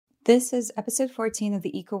This is episode 14 of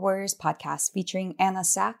the Eco Warriors podcast featuring Anna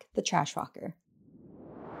Sack, the trash walker.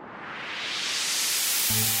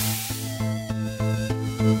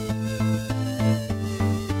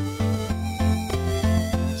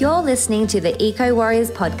 You're listening to the Eco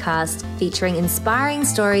Warriors podcast featuring inspiring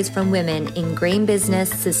stories from women in green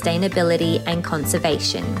business, sustainability, and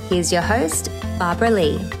conservation. Here's your host, Barbara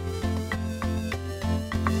Lee.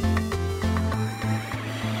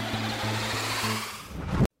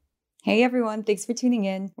 Hey everyone, thanks for tuning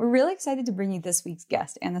in. We're really excited to bring you this week's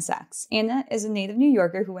guest, Anna Sachs. Anna is a native New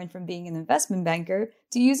Yorker who went from being an investment banker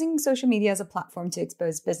to using social media as a platform to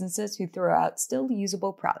expose businesses who throw out still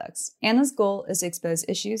usable products. Anna's goal is to expose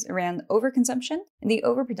issues around overconsumption and the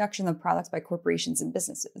overproduction of products by corporations and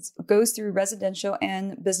businesses. It goes through residential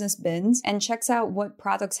and business bins and checks out what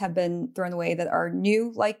products have been thrown away that are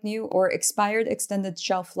new, or expired extended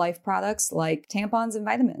shelf life products like tampons and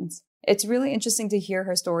vitamins. It's really interesting to hear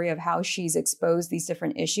her story of how she's exposed these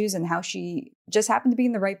different issues and how she just happened to be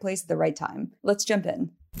in the right place at the right time. Let's jump in.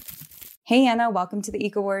 Hey, Anna, welcome to the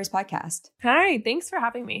Eco Warriors podcast. Hi, thanks for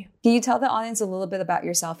having me. Can you tell the audience a little bit about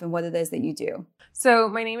yourself and what it is that you do? So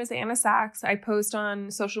my name is Anna Sachs. I post on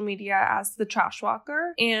social media as the trash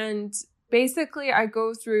walker. And basically, I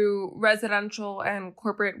go through residential and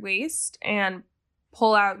corporate waste and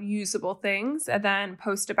pull out usable things and then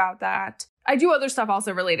post about that. I do other stuff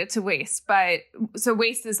also related to waste, but so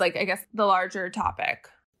waste is like, I guess, the larger topic.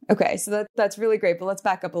 Okay, so that's really great, but let's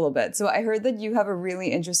back up a little bit. So I heard that you have a really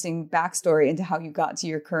interesting backstory into how you got to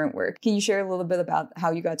your current work. Can you share a little bit about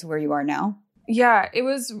how you got to where you are now? Yeah, it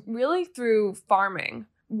was really through farming.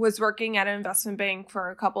 Was working at an investment bank for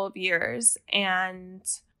a couple of years, and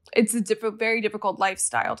it's a very difficult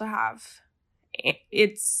lifestyle to have.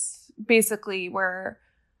 It's basically where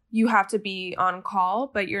you have to be on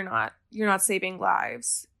call, but you're not saving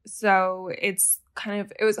lives. So it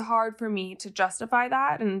was hard for me to justify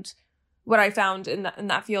that. And what I found in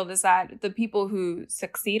that field is that the people who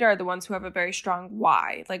succeed are the ones who have a very strong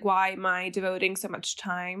why. Like, why am I devoting so much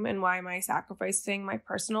time and why am I sacrificing my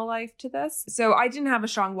personal life to this? So I didn't have a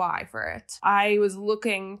strong why for it. I was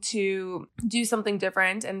looking to do something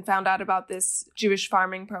different and found out about this Jewish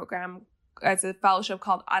farming program as a fellowship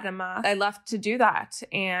called Adama. I left to do that.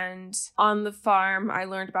 And on the farm, I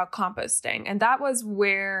learned about composting. And that was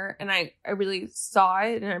where, and I really saw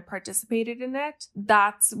it and I participated in it.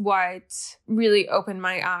 That's what really opened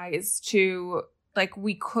my eyes to, like,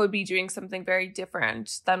 we could be doing something very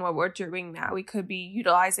different than what we're doing now. We could be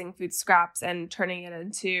utilizing food scraps and turning it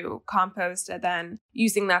into compost and then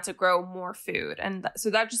using that to grow more food. And so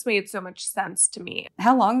that just made so much sense to me.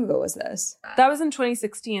 How long ago was this? That was in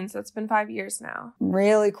 2016, so it's been 5 years now.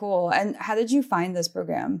 Really cool. And how did you find this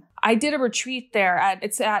program? I did a retreat there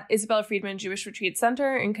it's at Isabella Freedman Jewish Retreat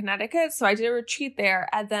Center in Connecticut. So I did a retreat there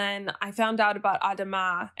and then I found out about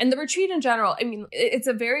Adama. And the retreat in general, I mean, it's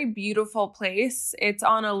a very beautiful place. It's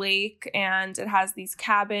on a lake and it has these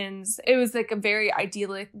cabins. It was like a very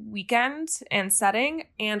idyllic weekend and setting.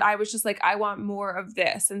 And I was just like, I want more of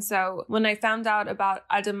this. And so when I found out about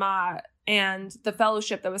Adama and the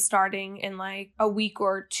fellowship that was starting in like a week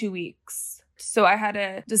or 2 weeks, so I had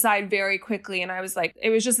to decide very quickly. And I was like,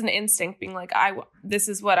 it was just an instinct being like, this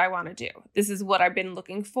is what I want to do. This is what I've been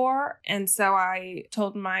looking for. And so I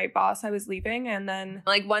told my boss I was leaving. And then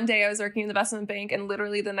like one day I was working in the investment bank and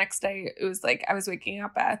literally the next day it was like I was waking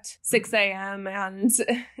up at 6 a.m. and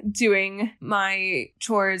doing my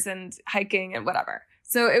chores and hiking and whatever.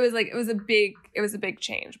 So it was a big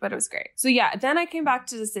change, but it was great. So yeah, then I came back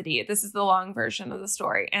to the city. This is the long version of the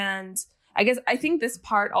story. And I think this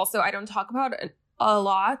part also I don't talk about a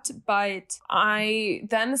lot, but I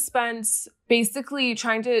then spent basically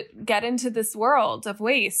trying to get into this world of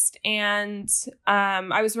waste. And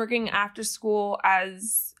I was working after school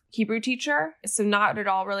as Hebrew teacher, so not at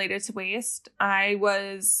all related to waste. I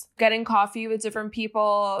was getting coffee with different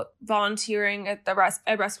people, volunteering at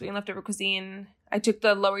Rescuing Leftover Cuisine. I took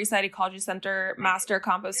the Lower East Side Ecology Center Master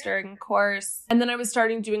Composting course. And then I was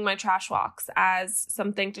starting doing my trash walks as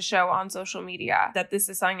something to show on social media that this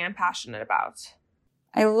is something I'm passionate about.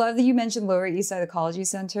 I love that you mentioned Lower East Side Ecology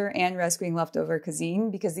Center and Rescuing Leftover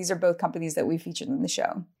Cuisine because these are both companies that we featured in the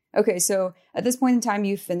show. Okay, so at this point in time,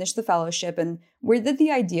 you finished the fellowship, and where did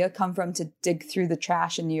the idea come from to dig through the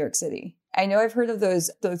trash in New York City? I know I've heard of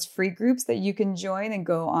those free groups that you can join and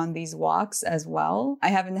go on these walks as well. I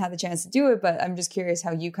haven't had the chance to do it, but I'm just curious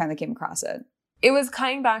how you kind of came across it. It was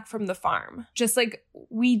coming back from the farm. Just like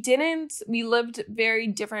we lived very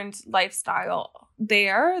different lifestyle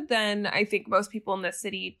there than I think most people in the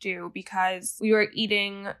city do because we were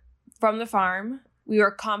eating from the farm. We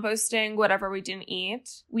were composting whatever we didn't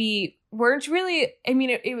eat. We weren't really,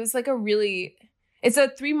 it was like it's a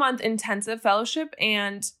 3-month intensive fellowship,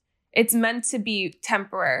 and it's meant to be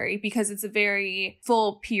temporary because it's a very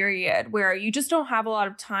full period where you just don't have a lot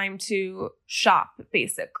of time to shop,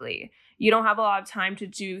 basically. You don't have a lot of time to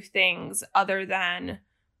do things other than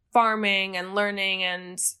farming and learning,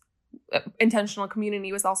 and intentional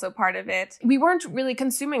community was also part of it. We weren't really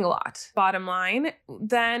consuming a lot, bottom line.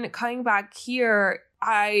 Then coming back here,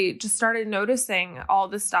 I just started noticing all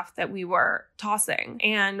the stuff that we were tossing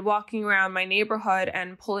and walking around my neighborhood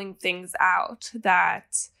and pulling things out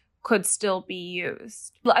that could still be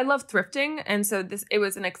used. I love thrifting, and so it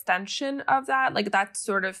was an extension of that, like that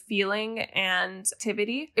sort of feeling and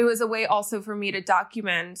activity. It was a way also for me to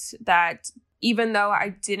document that even though I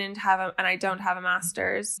didn't have and I don't have a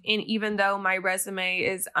master's, and even though my resume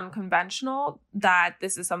is unconventional, that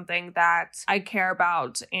this is something that I care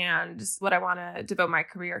about and what I want to devote my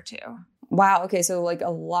career to. Wow. Okay. So like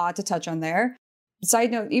a lot to touch on there.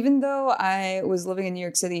 Side note, even though I was living in New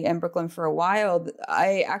York City and Brooklyn for a while,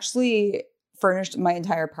 I actually furnished my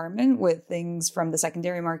entire apartment with things from the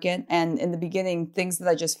secondary market. And in the beginning, things that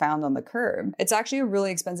I just found on the curb. It's actually a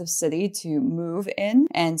really expensive city to move in.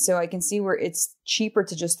 And so I can see where it's cheaper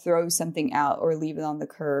to just throw something out or leave it on the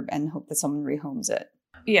curb and hope that someone rehomes it.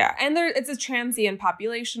 Yeah. And it's a transient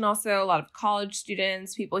population also. A lot of college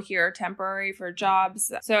students, people here are temporary for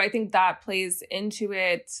jobs. So I think that plays into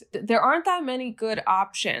it. There aren't that many good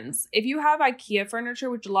options. If you have IKEA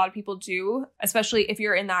furniture, which a lot of people do, especially if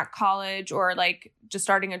you're in that college or like just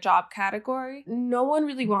starting a job category, no one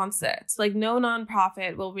really wants it. Like no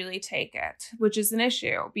nonprofit will really take it, which is an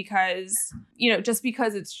issue because, just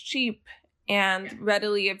because it's cheap and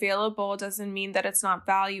readily available doesn't mean that it's not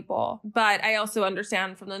valuable. But I also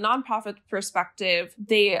understand from the nonprofit perspective,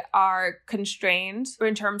 they are constrained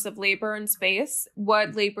in terms of labor and space.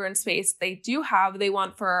 What labor and space they do have, they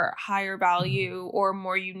want for higher value or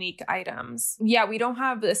more unique items. Yeah, we don't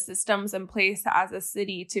have the systems in place as a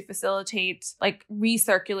city to facilitate like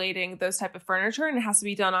recirculating those type of furniture, and it has to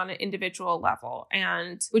be done on an individual level.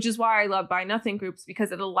 And which is why I love Buy Nothing groups,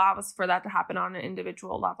 because it allows for that to happen on an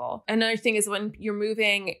individual level. Another thing is when you're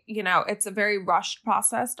moving, it's a very rushed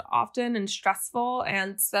process often and stressful.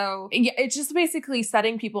 And so it's just basically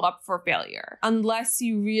setting people up for failure unless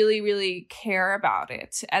you really, really care about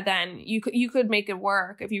it. And then you could make it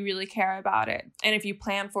work if you really care about it and if you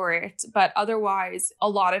plan for it. But otherwise, a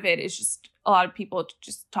lot of it is just a lot of people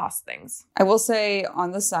just toss things. I will say on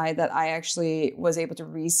the side that I actually was able to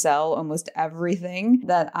resell almost everything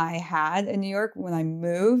that I had in New York when I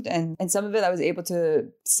moved. And some of it I was able to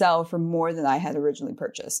sell for more than I had originally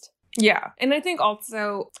purchased. Yeah. And I think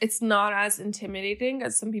also it's not as intimidating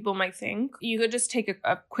as some people might think. You could just take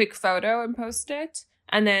a quick photo and post it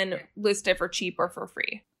and then list it for cheap or for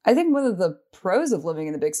free. I think one of the pros of living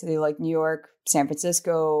in a big city like New York, San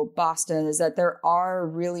Francisco, Boston is that there are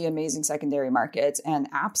really amazing secondary markets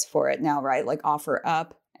and apps for it now, right? Like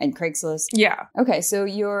OfferUp and Craigslist. Yeah. Okay, so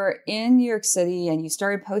you're in New York City and you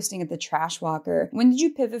started posting at the Trash Walker. When did you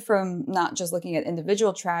pivot from not just looking at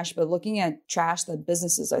individual trash, but looking at trash that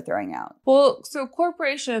businesses are throwing out? Well, so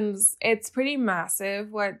corporations, it's pretty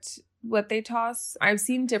massive what they toss. I've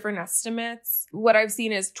seen different estimates. What I've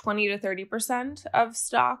seen is 20 to 30% of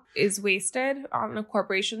stock is wasted on the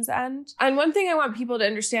corporation's end. And one thing I want people to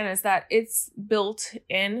understand is that it's built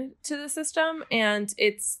into the system and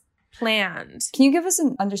it's planned. Can you give us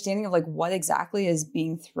an understanding of like what exactly is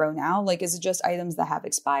being thrown out? Like, is it just items that have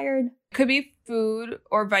expired? Could be food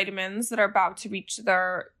or vitamins that are about to reach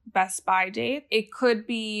their best buy date. It could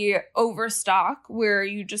be overstock where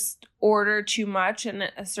you just order too much and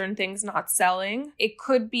a certain thing's not selling. It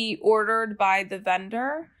could be ordered by the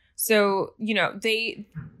vendor. So,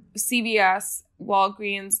 CVS,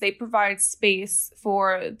 Walgreens, they provide space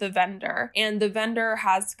for the vendor and the vendor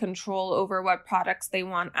has control over what products they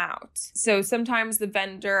want out. So sometimes the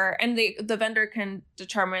vendor can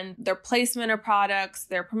determine their placement of products,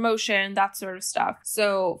 their promotion, that sort of stuff.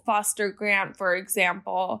 So Foster Grant, for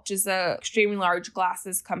example, which is a extremely large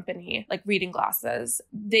glasses company, like reading glasses,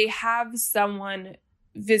 they have someone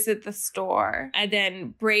visit the store and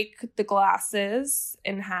then break the glasses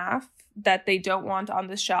in half that they don't want on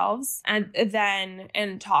the shelves and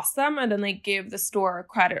toss them, and then they give the store a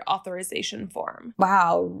credit authorization form.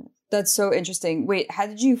 Wow, that's so interesting. Wait, how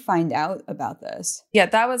did you find out about this? Yeah,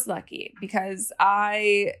 that was lucky because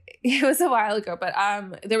it was a while ago, but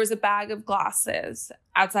there was a bag of glasses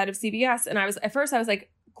outside of CVS and I was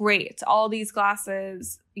like, great. All these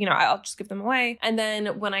glasses, I'll just give them away. And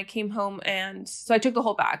then when I came home so I took the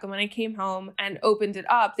whole bag. And when I came home and opened it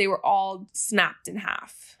up, they were all snapped in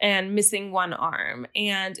half and missing one arm.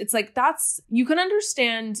 And it's like, you can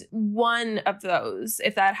understand one of those.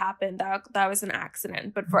 If that happened, that was an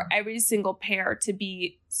accident. But for every single pair to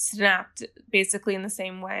be snapped basically in the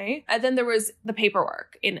same way. And then there was the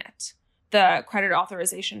paperwork in it, the credit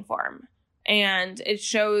authorization form. And it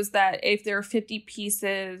shows that if there are 50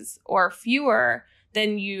 pieces or fewer,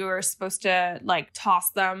 then you're supposed to toss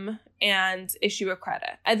them and issue a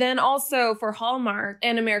credit. And then also for Hallmark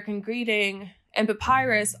and American Greeting and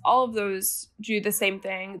Papyrus, all of those do the same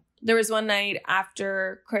thing. There was one night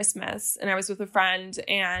after Christmas and I was with a friend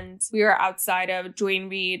and we were outside of Duane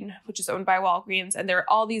Reade, which is owned by Walgreens, and there were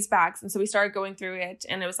all these bags. And so we started going through it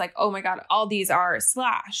and it was like, oh my God, all these are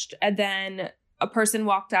slashed. And then a person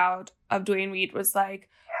walked out of Duane Reade, was like,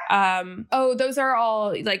 oh, those are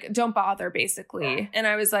all don't bother basically. And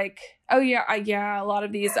I was like, oh yeah, a lot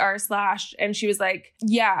of these are slashed. And she was like,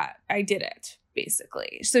 yeah, I did it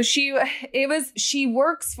basically. So she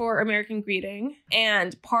works for American Greeting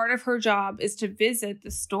and part of her job is to visit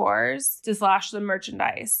the stores to slash the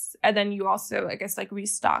merchandise. And then you also, I guess,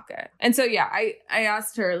 restock it. And so, yeah, I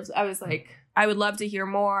asked her, I was like, I would love to hear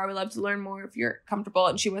more. I would love to learn more if you're comfortable.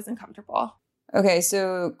 And she wasn't comfortable. Okay,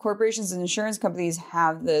 so corporations and insurance companies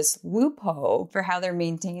have this loophole for how they're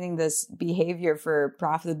maintaining this behavior for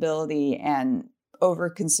profitability and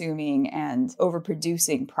over-consuming and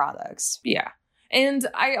overproducing products. Yeah. And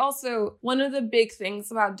one of the big things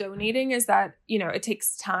about donating is that, it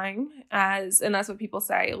takes time and that's what people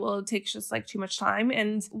say. Well, it takes just too much time.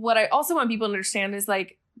 And what I also want people to understand is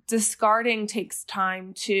discarding takes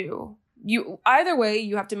time too. Either way,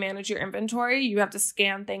 you have to manage your inventory. You have to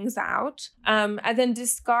scan things out. And then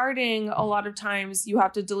discarding, a lot of times you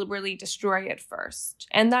have to deliberately destroy it first.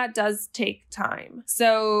 And that does take time.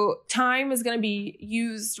 So time is going to be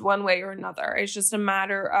used one way or another. It's just a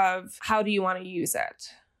matter of how do you want to use it.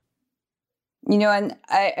 And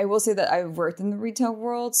I will say that I've worked in the retail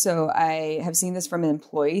world, so I have seen this from an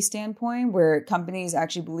employee standpoint where companies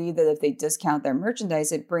actually believe that if they discount their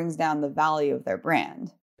merchandise, it brings down the value of their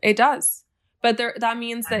brand. It does. But that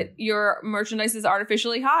means that your merchandise is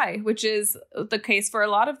artificially high, which is the case for a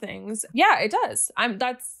lot of things. Yeah, it does.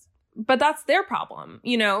 But that's their problem.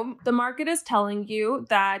 The market is telling you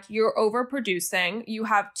that you're overproducing. You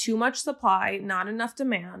have too much supply, not enough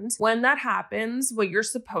demand. When that happens, what you're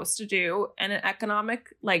supposed to do in an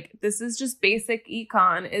economic, this is just basic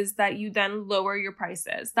econ, is that you then lower your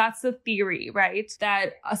prices. That's the theory, right?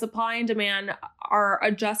 That a supply and demand are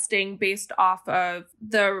adjusting based off of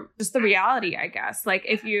the reality, I guess.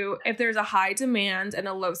 If there's a high demand and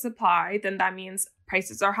a low supply, then that means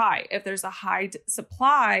prices are high. If there's a high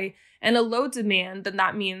supply and a low demand, then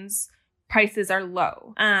that means prices are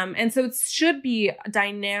low. And so it should be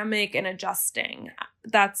dynamic and adjusting.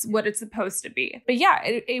 That's what it's supposed to be. But yeah,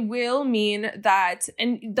 it will mean that,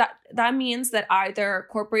 and that means that either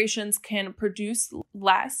corporations can produce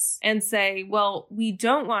less and say, well, we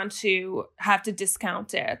don't want to have to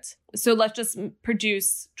discount it, so let's just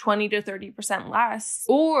produce 20 to 30% less,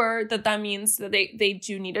 or that means that they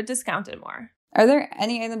do need to discount it more. Are there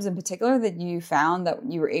any items in particular that you found that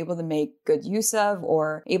you were able to make good use of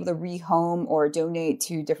or able to rehome or donate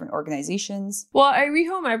to different organizations? Well, I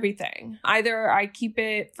rehome everything. Either I keep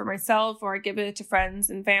it for myself or I give it to friends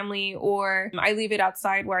and family, or I leave it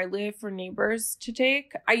outside where I live for neighbors to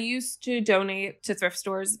take. I used to donate to thrift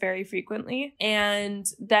stores very frequently. And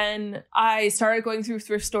then I started going through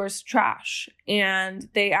thrift stores' trash, and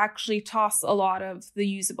they actually toss a lot of the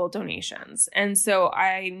usable donations. And so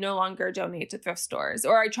I no longer donate to thrift stores,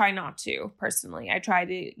 or I try not to personally. I try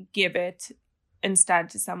to give it instead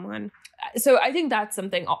to someone. So I think that's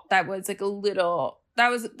something that was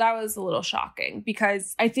a little shocking,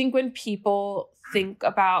 because I think when people think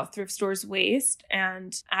about thrift stores waste,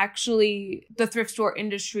 and actually the thrift store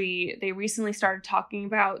industry, they recently started talking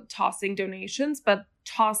about tossing donations, but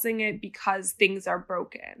tossing it because things are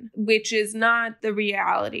broken, which is not the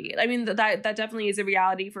reality. I mean, that definitely is a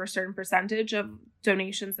reality for a certain percentage of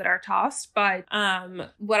donations that are tossed. But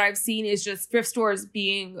what I've seen is just thrift stores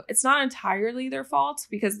it's not entirely their fault,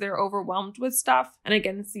 because they're overwhelmed with stuff. And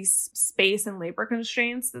again, it's these space and labor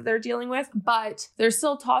constraints that they're dealing with, but they're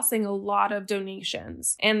still tossing a lot of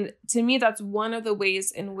donations. And to me, that's one of the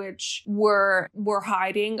ways in which we're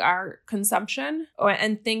hiding our consumption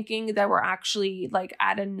and thinking that we're actually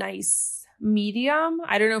at a nice medium.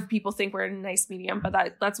 I don't know if people think we're in a nice medium,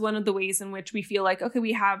 but that's one of the ways in which we feel like, okay,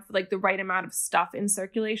 we have like the right amount of stuff in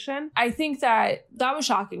circulation. I think that was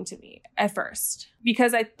shocking to me at first,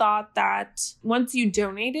 because I thought that once you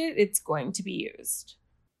donate it, it's going to be used.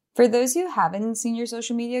 For those who haven't seen your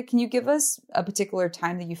social media, can you give us a particular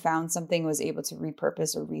time that you found something was able to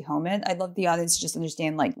repurpose or rehome it? I'd love the audience to just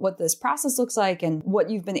understand like what this process looks like and what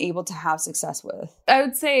you've been able to have success with. I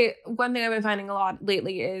would say one thing I've been finding a lot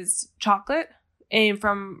lately is chocolate, and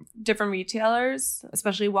from different retailers,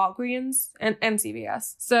 especially Walgreens and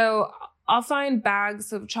CVS. So I'll find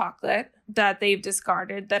bags of chocolate that they've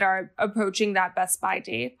discarded that are approaching that Best Buy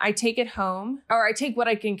date. I take it home, or I take what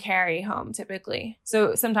I can carry home typically.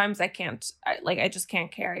 So sometimes I just can't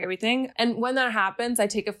carry everything. And when that happens, I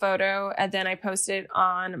take a photo and then I post it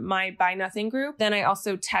on my Buy Nothing group. Then I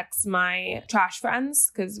also text my trash friends,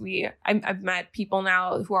 because I've met people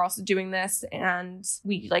now who are also doing this, and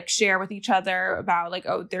we like share with each other about like,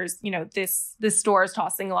 oh, there's, this store is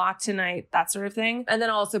tossing a lot tonight, that sort of thing. And then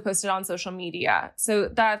I'll also post it on social media. So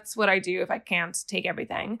that's what I do if I can't take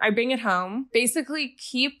everything. I bring it home, basically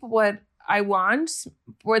keep what I want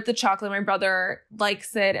with the chocolate. My brother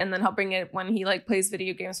likes it, and then he'll bring it when he like plays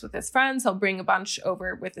video games with his friends. He'll bring a bunch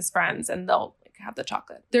over with his friends and they'll have the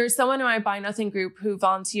chocolate. There's someone in my Buy Nothing group who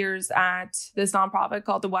volunteers at this nonprofit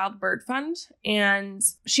called the Wild Bird Fund. And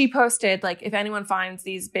she posted like, if anyone finds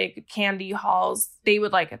these big candy hauls, they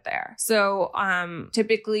would like it there. So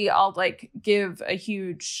typically I'll like give a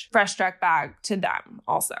huge Fresh Direct bag to them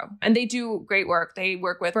also. And they do great work. They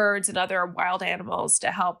work with birds and other wild animals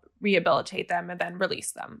to help rehabilitate them and then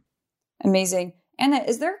release them. Amazing. Anna,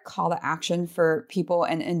 is there a call to action for people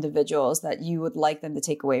and individuals that you would like them to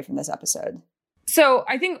take away from this episode? So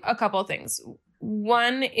I think a couple of things.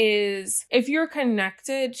 One is, if you're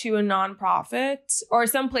connected to a nonprofit or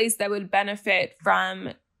some place that would benefit from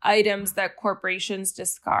items that corporations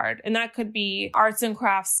discard, and that could be arts and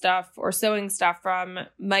crafts stuff or sewing stuff from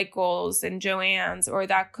Michael's and Joann's, or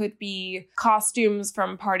that could be costumes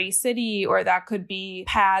from Party City, or that could be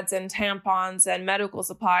pads and tampons and medical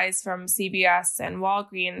supplies from CVS and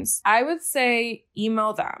Walgreens. I would say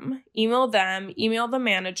email the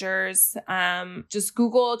managers, just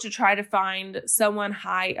Google to try to find someone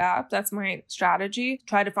high up. That's my strategy.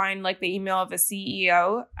 Try to find like the email of a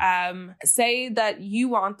CEO. Say that you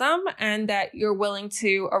want them and that you're willing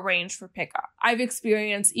to arrange for pickup. I've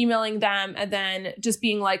experienced emailing them and then just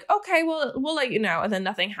being like, okay, well, we'll let you know, and then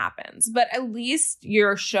nothing happens. But at least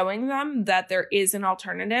you're showing them that there is an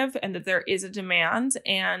alternative and that there is a demand,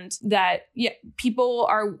 and that people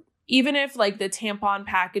are, even if like the tampon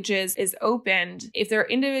packages is opened, if they're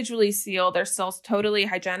individually sealed, they're still totally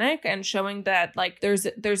hygienic, and showing that like there's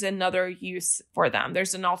another use for them.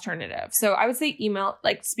 There's an alternative. So I would say email,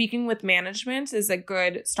 like speaking with management is a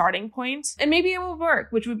good starting point, and maybe it will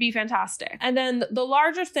work, which would be fantastic. And then the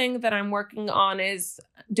larger thing that I'm working on is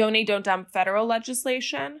Donate, Don't Dump federal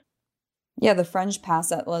legislation. Yeah, the French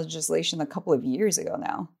passed that legislation a couple of years ago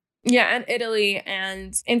now. Yeah, and Italy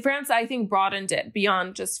and in France, I think broadened it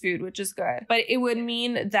beyond just food, which is good. But it would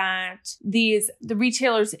mean that the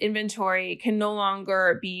retailer's inventory can no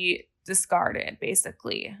longer be discarded,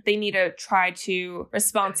 basically. They need to try to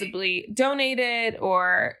responsibly donate it,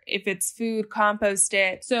 or if it's food, compost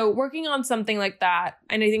it. So working on something like that,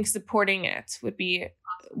 and I think supporting it would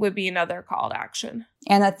be another call to action.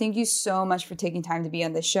 Anna, thank you so much for taking time to be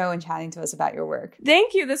on this show and chatting to us about your work.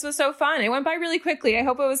 Thank you. This was so fun. It went by really quickly. I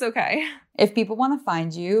hope it was okay. If people want to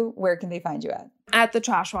find you, where can they find you at? At The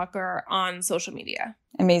Trash Walker on social media.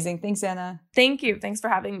 Amazing. Thanks, Anna. Thank you. Thanks for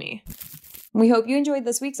having me. We hope you enjoyed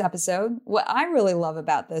this week's episode. What I really love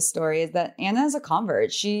about this story is that Anna is a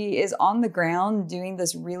convert. She is on the ground doing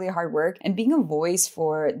this really hard work and being a voice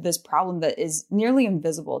for this problem that is nearly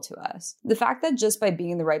invisible to us. The fact that just by being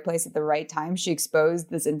in the right place at the right time, she exposed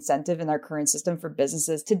this incentive in our current system for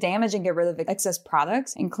businesses to damage and get rid of excess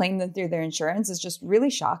products and claim them through their insurance is just really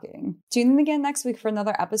shocking. Tune in again next week for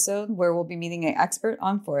another episode where we'll be meeting an expert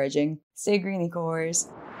on foraging. Stay green, Eco Warriors.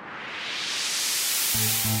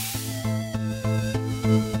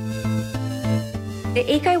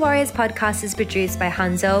 The Eco Warriors podcast is produced by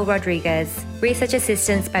Hansel Rodriguez, research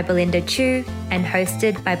assistance by Belinda Chu, and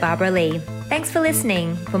hosted by Barbara Lee. Thanks for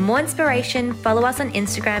listening. For more inspiration, follow us on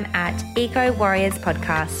Instagram at Eco Warriors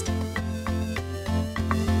Podcast.